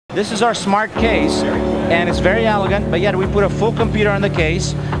This is our smart case, and it's very elegant, but yet we put a full computer on the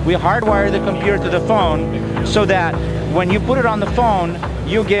case. We hardwire the computer to the phone so that when you put it on the phone,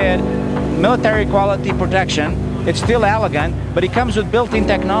 you get military quality protection. It's still elegant, but it comes with built-in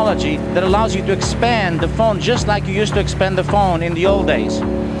technology that allows you to expand the phone just like you used to expand the phone in the old days.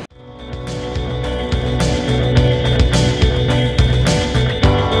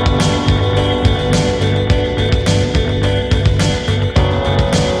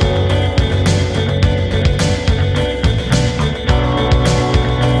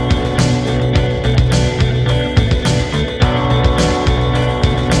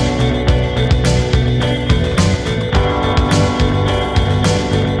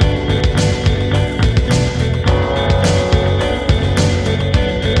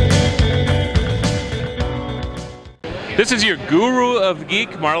 This is your guru of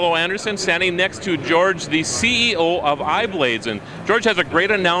geek, Marlo Anderson, standing next to George, the CEO of iBlades. And George has a great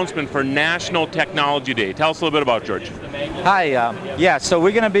announcement for National Technology Day. Tell us a little bit about George. Hi, yeah, so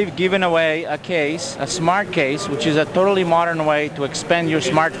we're going to be giving away a case, a smart case, which is a totally modern way to expand your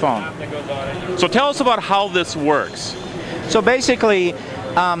smartphone. So tell us about how this works. So basically,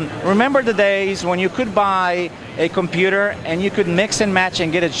 remember the days when you could buy a computer and you could mix and match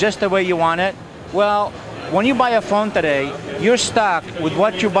and get it just the way you want it? Well, when you buy a phone today, you're stuck with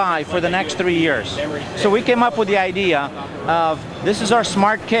what you buy for the next 3 years. So we came up with the idea of, this is our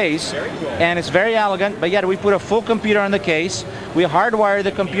smart case, and it's very elegant, but yet we put a full computer on the case. We hardwire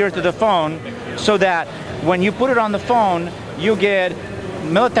the computer to the phone so that when you put it on the phone, you get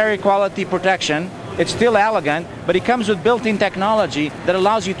military quality protection. It's still elegant, but it comes with built-in technology that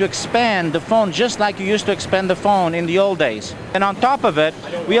allows you to expand the phone just like you used to expand the phone in the old days. And on top of it,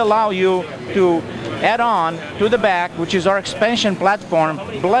 we allow you to add on to the back, which is our expansion platform,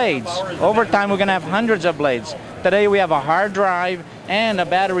 blades. Over time, we're going to have hundreds of blades. Today, we have a hard drive and a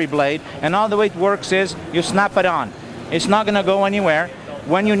battery blade, and all the way it works is you snap it on. It's not going to go anywhere.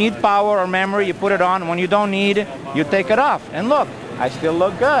 When you need power or memory, you put it on. When you don't need, you take it off. And look, I still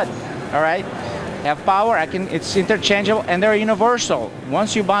look good, all right? Have power, it's interchangeable, and they're universal.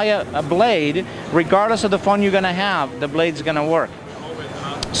 Once you buy a blade, regardless of the phone you're going to have, the blade's going to work.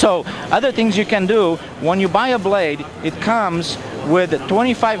 So other things you can do, when you buy a blade, it comes with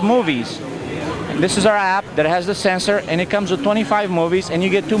 25 movies. This is our app that has the sensor, and it comes with 25 movies, and you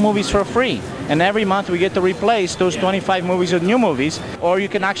get 2 movies for free. And every month we get to replace those 25 movies with new movies, or you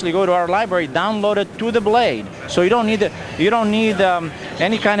can actually go to our library, download it to the blade. So you don't need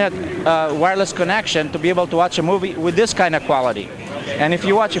any kind of wireless connection to be able to watch a movie with this kind of quality. And if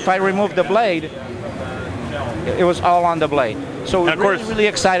I remove the blade, it was all on the blade. So we're really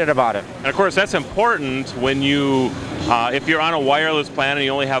excited about it. And of course, that's important when you, if you're on a wireless plan and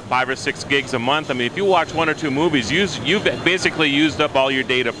you only have 5 or 6 gigs a month. I mean, if you watch 1 or 2 movies, you've basically used up all your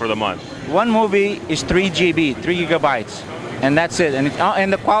data for the month. One movie is 3 GB, 3 gigabytes, and that's it.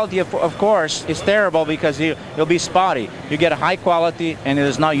 And the quality, of course, is terrible because it'll be spotty. You get a high quality, and it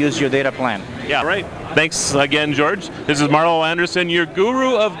does not use your data plan. Yeah, right. Thanks again, George. This is Marlo Anderson, your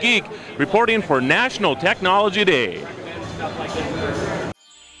guru of geek, reporting for National Technology Day.